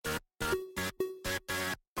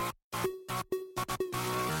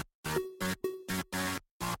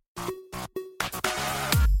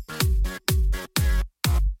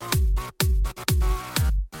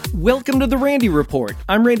Welcome to The Randy Report.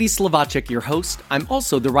 I'm Randy Slovacek, your host. I'm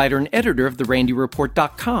also the writer and editor of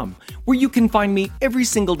TheRandyReport.com, where you can find me every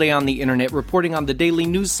single day on the internet reporting on the daily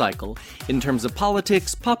news cycle in terms of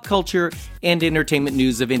politics, pop culture, and entertainment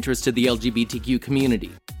news of interest to the LGBTQ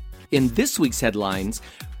community. In this week's headlines,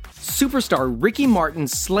 superstar Ricky Martin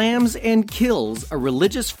slams and kills a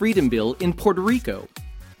religious freedom bill in Puerto Rico.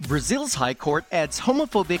 Brazil's High Court adds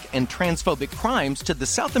homophobic and transphobic crimes to the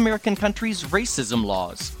South American country's racism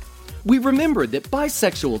laws. We remember that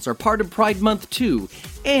bisexuals are part of Pride Month too,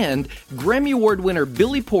 and Grammy Award winner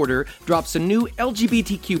Billy Porter drops a new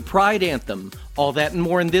LGBTQ Pride anthem. All that and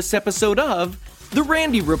more in this episode of The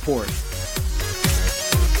Randy Report.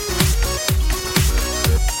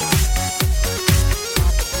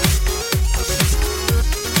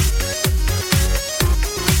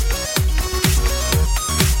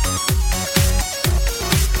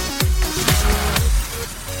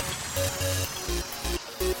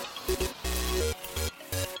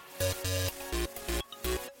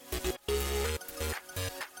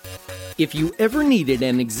 If you ever needed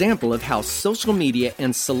an example of how social media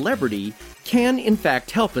and celebrity can in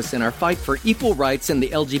fact help us in our fight for equal rights in the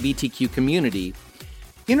LGBTQ community,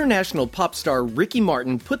 international pop star Ricky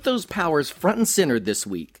Martin put those powers front and center this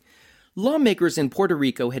week. Lawmakers in Puerto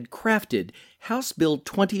Rico had crafted House Bill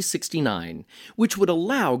 2069, which would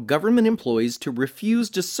allow government employees to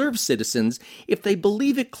refuse to serve citizens if they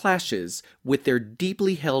believe it clashes with their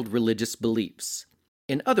deeply held religious beliefs.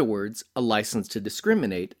 In other words, a license to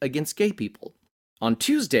discriminate against gay people. On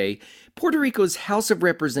Tuesday, Puerto Rico's House of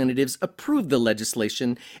Representatives approved the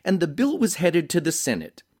legislation, and the bill was headed to the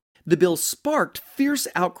Senate. The bill sparked fierce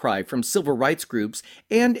outcry from civil rights groups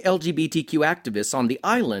and LGBTQ activists on the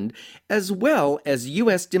island, as well as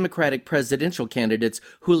U.S. Democratic presidential candidates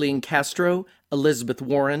Julian Castro, Elizabeth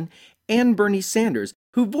Warren, and Bernie Sanders,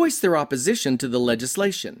 who voiced their opposition to the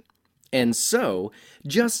legislation. And so,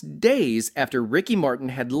 just days after Ricky Martin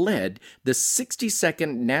had led the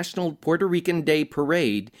 62nd National Puerto Rican Day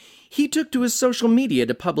Parade, he took to his social media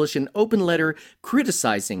to publish an open letter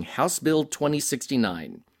criticizing House Bill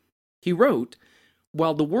 2069. He wrote,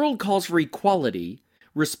 "While the world calls for equality,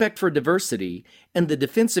 respect for diversity, and the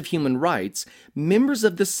defense of human rights, members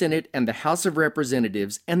of the Senate and the House of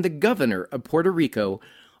Representatives and the governor of Puerto Rico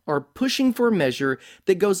are pushing for a measure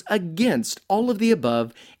that goes against all of the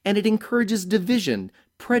above, and it encourages division,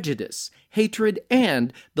 prejudice, hatred,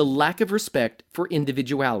 and the lack of respect for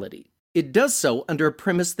individuality. It does so under a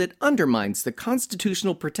premise that undermines the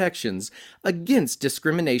constitutional protections against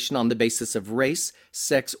discrimination on the basis of race,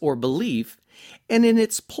 sex, or belief, and in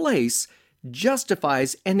its place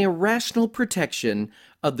justifies an irrational protection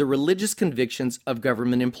of the religious convictions of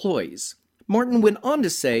government employees." Martin went on to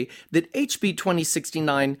say that HB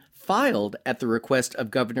 2069, filed at the request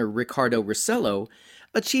of Governor Ricardo Rossello,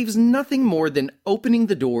 achieves nothing more than opening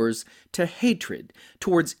the doors to hatred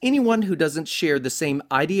towards anyone who doesn't share the same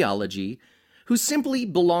ideology, who simply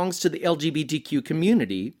belongs to the LGBTQ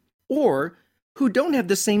community, or who don't have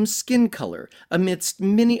the same skin color, amidst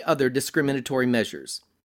many other discriminatory measures.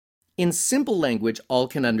 In simple language all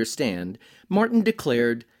can understand, Martin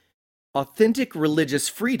declared, "Authentic religious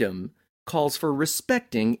freedom calls for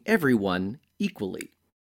respecting everyone equally."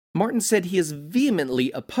 Martin said he is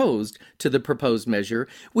vehemently opposed to the proposed measure,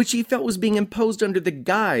 which he felt was being imposed under the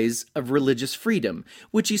guise of religious freedom,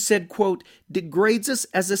 which he said, quote, "degrades us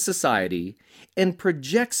as a society and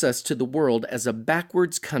projects us to the world as a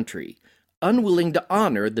backwards country, unwilling to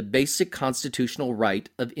honor the basic constitutional right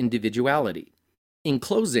of individuality." In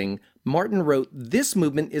closing, Martin wrote, "This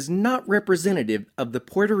movement is not representative of the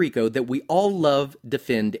Puerto Rico that we all love,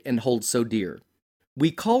 defend, and hold so dear.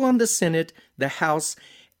 We call on the Senate, the House,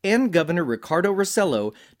 and Governor Ricardo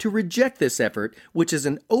Rossello to reject this effort, which is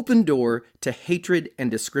an open door to hatred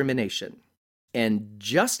and discrimination." And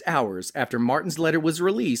just hours after Martin's letter was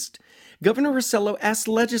released, Governor Rossello asked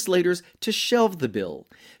legislators to shelve the bill,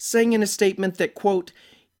 saying in a statement that, quote,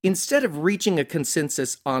 "Instead of reaching a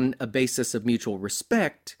consensus on a basis of mutual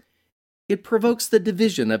respect, it provokes the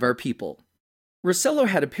division of our people." Rossello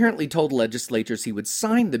had apparently told legislators he would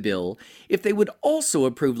sign the bill if they would also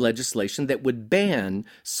approve legislation that would ban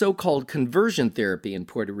so-called conversion therapy in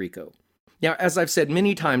Puerto Rico. Now, as I've said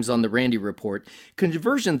many times on the Randy Report,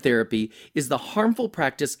 conversion therapy is the harmful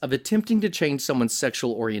practice of attempting to change someone's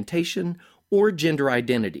sexual orientation or gender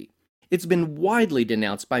identity. It's been widely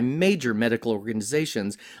denounced by major medical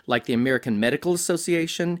organizations like the American Medical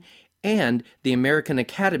Association and the American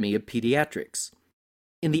Academy of Pediatrics.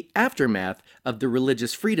 In the aftermath of the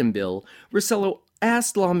Religious Freedom Bill, Rossello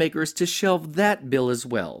asked lawmakers to shelve that bill as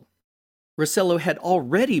well. Rossello had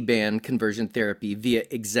already banned conversion therapy via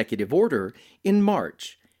executive order in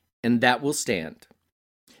March, and that will stand.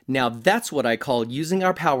 Now that's what I call using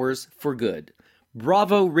our powers for good.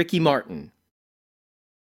 Bravo, Ricky Martin.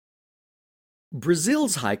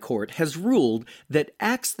 Brazil's High Court has ruled that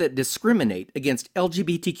acts that discriminate against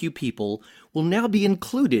LGBTQ people will now be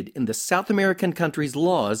included in the South American country's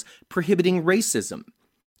laws prohibiting racism.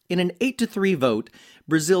 In an 8-3 vote,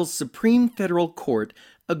 Brazil's Supreme Federal Court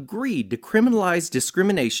agreed to criminalize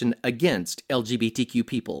discrimination against LGBTQ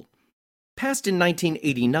people. Passed in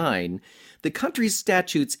 1989, the country's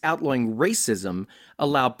statutes outlawing racism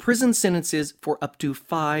allow prison sentences for up to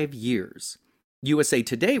 5 years. USA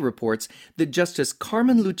Today reports that Justice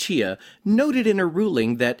Carmen Lucia noted in her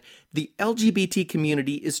ruling that the LGBT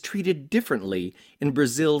community is treated differently in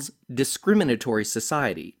Brazil's discriminatory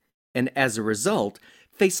society, and as a result,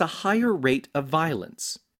 face a higher rate of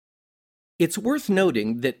violence. It's worth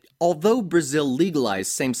noting that although Brazil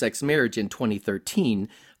legalized same-sex marriage in 2013,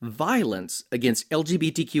 violence against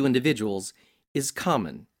LGBTQ individuals is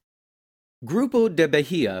common. Grupo de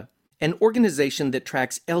Bahia, an organization that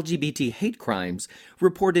tracks LGBT hate crimes,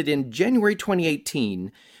 reported in January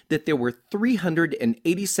 2018 that there were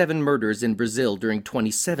 387 murders in Brazil during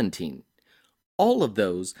 2017. All of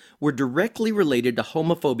those were directly related to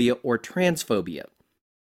homophobia or transphobia.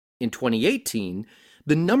 In 2018,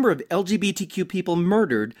 the number of LGBTQ people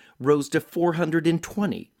murdered rose to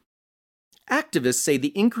 420. Activists say the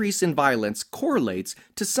increase in violence correlates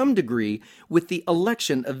to some degree with the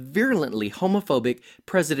election of virulently homophobic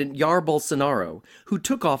President Jair Bolsonaro, who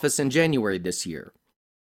took office in January this year.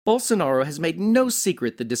 Bolsonaro has made no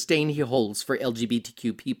secret the disdain he holds for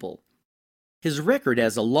LGBTQ people. His record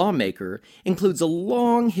as a lawmaker includes a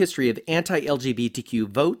long history of anti-LGBTQ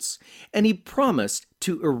votes, and he promised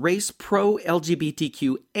to erase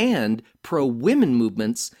pro-LGBTQ and pro-women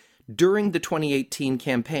movements during the 2018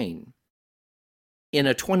 campaign. In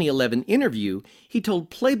a 2011 interview, he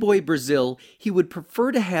told Playboy Brazil he would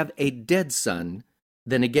prefer to have a dead son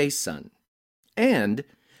than a gay son. And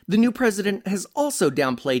the new president has also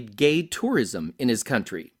downplayed gay tourism in his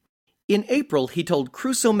country. In April, he told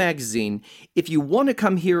Crusoe magazine, "If you want to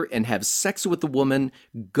come here and have sex with a woman,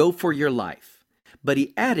 go for your life." But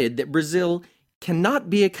he added that Brazil cannot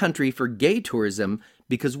be a country for gay tourism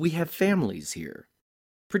because we have families here.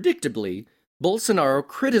 Predictably, Bolsonaro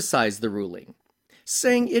criticized the ruling,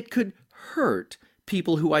 saying it could hurt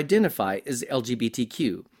people who identify as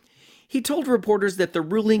LGBTQ. He told reporters that the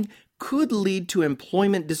ruling could lead to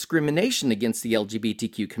employment discrimination against the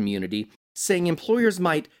LGBTQ community, saying employers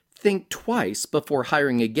might think twice before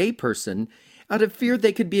hiring a gay person out of fear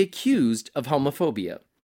they could be accused of homophobia.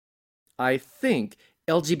 I think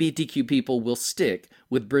LGBTQ people will stick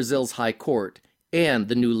with Brazil's High Court and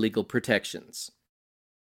the new legal protections.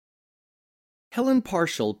 Helen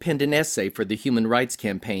Parshall penned an essay for the Human Rights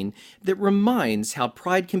Campaign that reminds how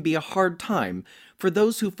pride can be a hard time for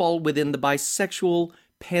those who fall within the bisexual,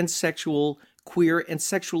 pansexual, queer, and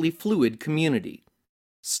sexually fluid community.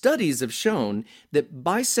 Studies have shown that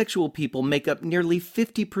bisexual people make up nearly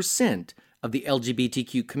 50% of the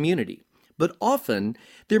LGBTQ community, but often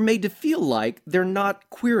they're made to feel like they're not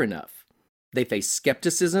queer enough. They face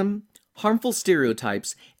skepticism, harmful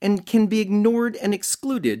stereotypes, and can be ignored and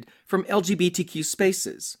excluded from LGBTQ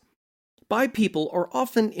spaces. Bi people are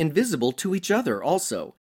often invisible to each other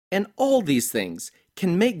also, and all these things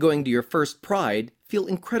can make going to your first Pride feel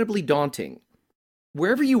incredibly daunting.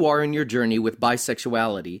 Wherever you are in your journey with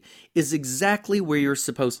bisexuality is exactly where you're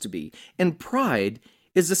supposed to be, and Pride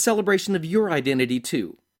is a celebration of your identity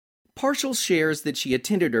too. Parshall shares that she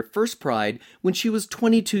attended her first Pride when she was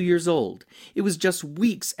 22 years old. It was just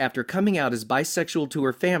weeks after coming out as bisexual to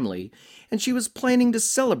her family, and she was planning to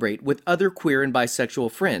celebrate with other queer and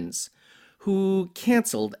bisexual friends, who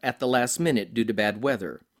canceled at the last minute due to bad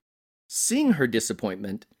weather. Seeing her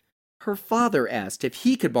disappointment, her father asked if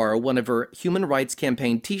he could borrow one of her Human Rights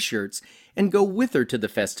Campaign t-shirts and go with her to the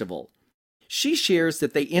festival. She shares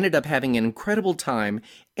that they ended up having an incredible time,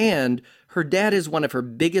 and her dad is one of her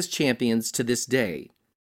biggest champions to this day.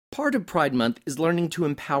 Part of Pride Month is learning to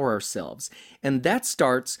empower ourselves, and that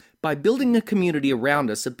starts by building a community around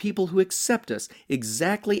us of people who accept us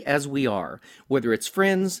exactly as we are, whether it's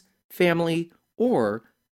friends, family, or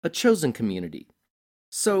a chosen community.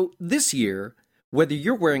 So this year, whether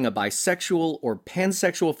you're wearing a bisexual or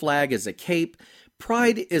pansexual flag as a cape,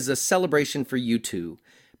 Pride is a celebration for you too.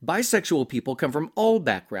 Bisexual people come from all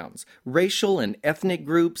backgrounds, racial and ethnic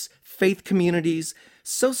groups, faith communities,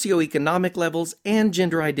 socioeconomic levels, and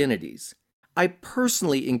gender identities. I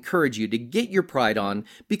personally encourage you to get your Pride on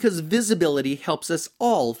because visibility helps us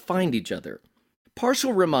all find each other.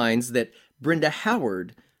 Parshall reminds that Brenda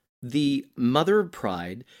Howard, the Mother of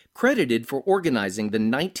Pride, credited for organizing the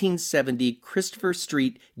 1970 Christopher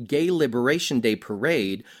Street Gay Liberation Day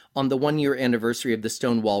Parade on the one-year anniversary of the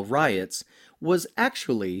Stonewall riots, was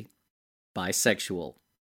actually bisexual.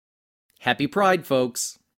 Happy Pride,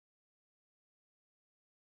 folks!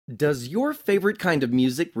 Does your favorite kind of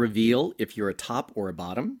music reveal if you're a top or a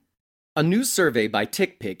bottom? A new survey by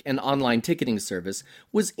TickPick, an online ticketing service,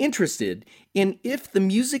 was interested in if the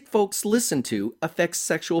music folks listen to affects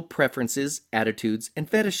sexual preferences, attitudes, and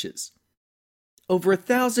fetishes. Over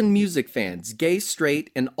 1,000 music fans, gay, straight,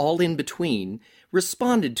 and all in between,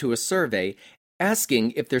 responded to a survey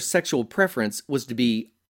asking if their sexual preference was to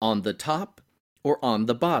be on the top or on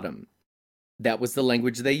the bottom. That was the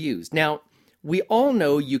language they used. Now, we all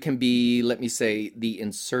know you can be, let me say, the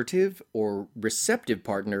insertive or receptive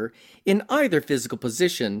partner in either physical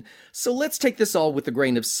position, so let's take this all with a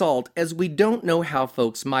grain of salt as we don't know how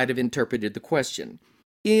folks might have interpreted the question.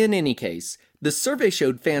 In any case, the survey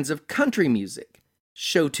showed fans of country music,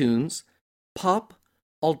 show tunes, pop,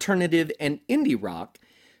 alternative, and indie rock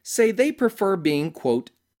say they prefer being,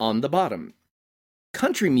 quote, on the bottom.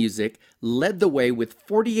 Country music led the way with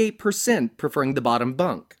 48% preferring the bottom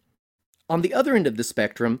bunk. On the other end of the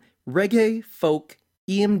spectrum, reggae, folk,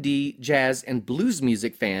 EMD, jazz, and blues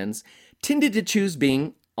music fans tended to choose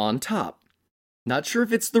being on top. Not sure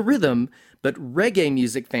if it's the rhythm, but reggae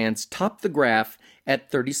music fans topped the graph at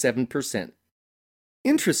 37%.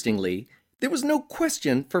 Interestingly, there was no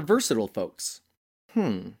question for versatile folks.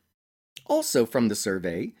 Also from the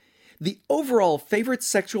survey, the overall favorite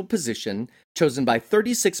sexual position chosen by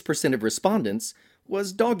 36% of respondents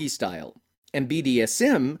was doggy style. And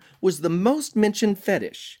BDSM was the most mentioned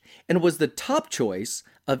fetish and was the top choice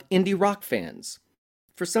of indie rock fans.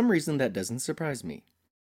 For some reason, that doesn't surprise me.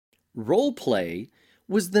 Role play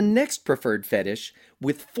was the next preferred fetish,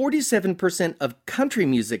 with 47% of country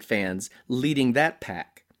music fans leading that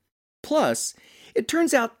pack. Plus, it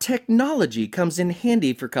turns out technology comes in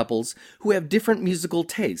handy for couples who have different musical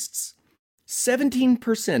tastes.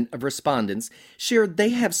 17% of respondents shared they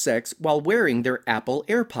have sex while wearing their Apple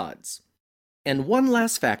AirPods. And one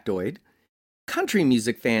last factoid, country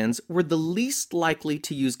music fans were the least likely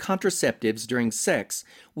to use contraceptives during sex,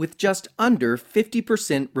 with just under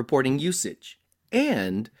 50% reporting usage.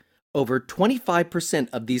 And over 25%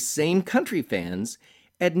 of these same country fans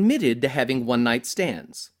admitted to having one-night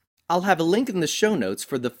stands. I'll have a link in the show notes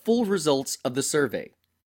for the full results of the survey.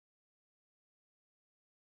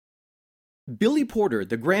 Billy Porter,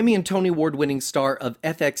 the Grammy and Tony Award-winning star of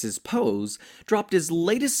FX's Pose, dropped his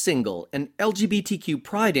latest single, an LGBTQ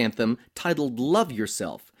Pride anthem titled Love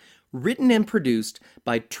Yourself, written and produced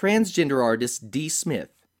by transgender artist D. Smith.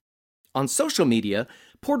 On social media,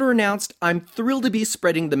 Porter announced, "I'm thrilled to be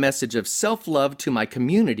spreading the message of self-love to my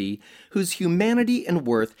community, whose humanity and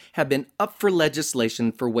worth have been up for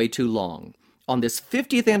legislation for way too long. On this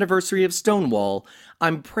 50th anniversary of Stonewall,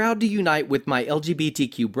 I'm proud to unite with my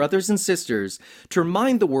LGBTQ brothers and sisters to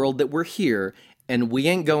remind the world that we're here and we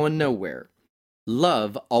ain't going nowhere.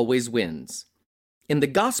 Love always wins." In the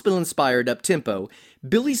gospel-inspired up-tempo,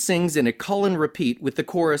 Billy sings in a call and repeat with the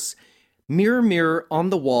chorus, "Mirror, mirror on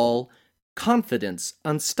the wall, confidence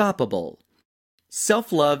unstoppable.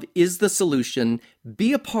 Self-love is the solution.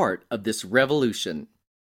 Be a part of this revolution."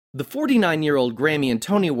 The 49-year-old Grammy and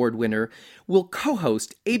Tony Award winner will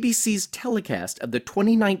co-host ABC's telecast of the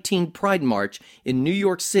 2019 Pride March in New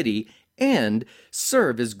York City and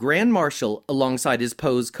serve as Grand Marshal alongside his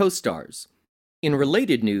Pose co-stars. In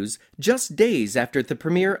related news, just days after the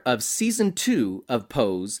premiere of Season 2 of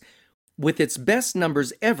Pose, with its best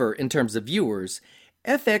numbers ever in terms of viewers,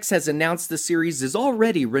 FX has announced the series is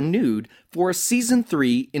already renewed for Season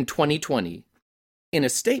 3 in 2020. In a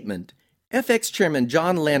statement, FX Chairman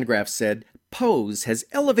John Landgraf said, "Pose has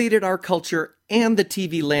elevated our culture and the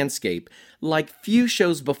TV landscape like few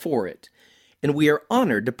shows before it, and we are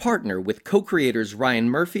honored to partner with co-creators Ryan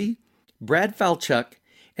Murphy, Brad Falchuk,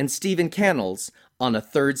 and Stephen Cannells on a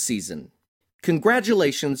third season.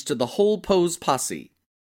 Congratulations to the whole Pose posse."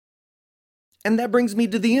 And that brings me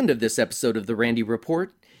to the end of this episode of The Randy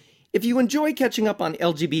Report. If you enjoy catching up on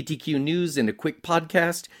LGBTQ news in a quick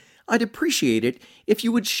podcast, I'd appreciate it if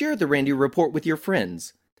you would share The Randy Report with your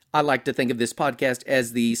friends. I like to think of this podcast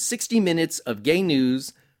as the 60 minutes of gay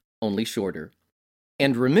news, only shorter.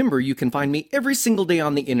 And remember, you can find me every single day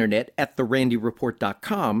on the internet at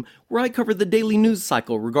therandyreport.com, where I cover the daily news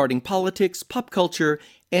cycle regarding politics, pop culture,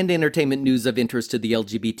 and entertainment news of interest to the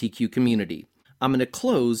LGBTQ community. I'm going to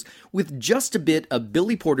close with just a bit of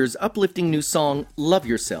Billy Porter's uplifting new song, Love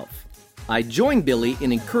Yourself. I join Billy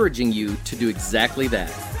in encouraging you to do exactly that.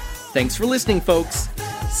 Thanks for listening, folks.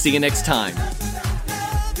 See you next time.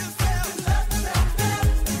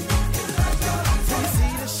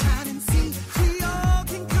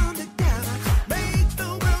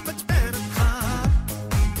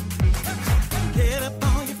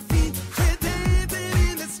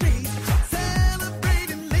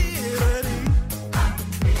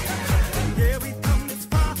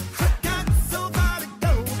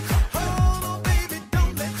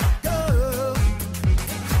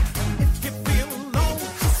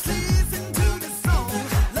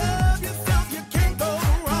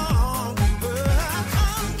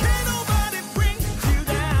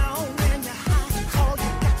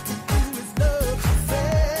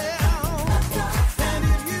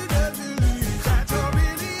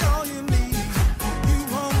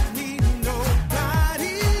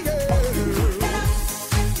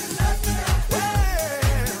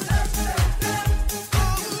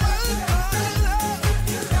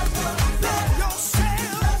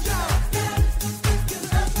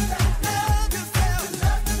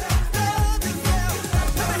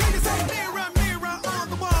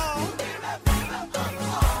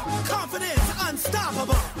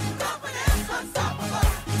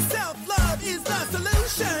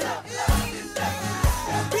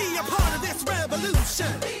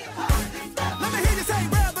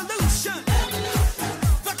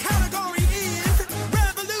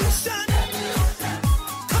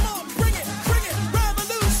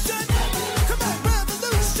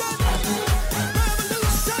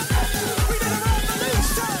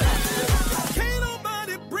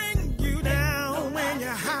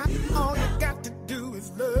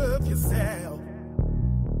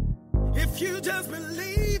 you just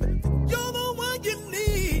believe you're the one you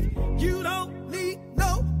need. You don't need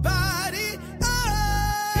nobody.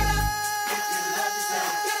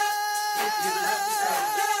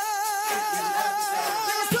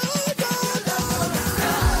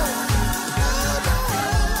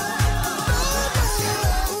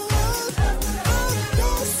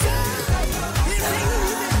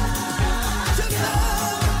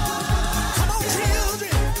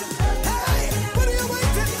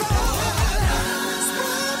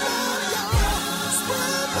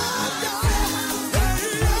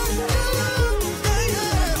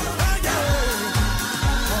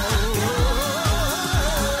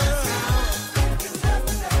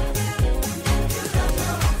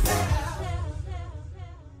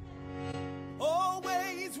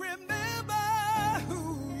 Always remember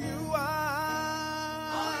who you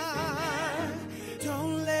are.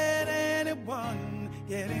 Don't let anyone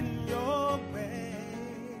get in your way.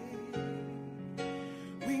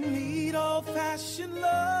 We need old-fashioned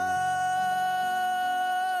love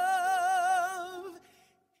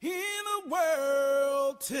in the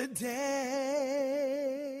world today.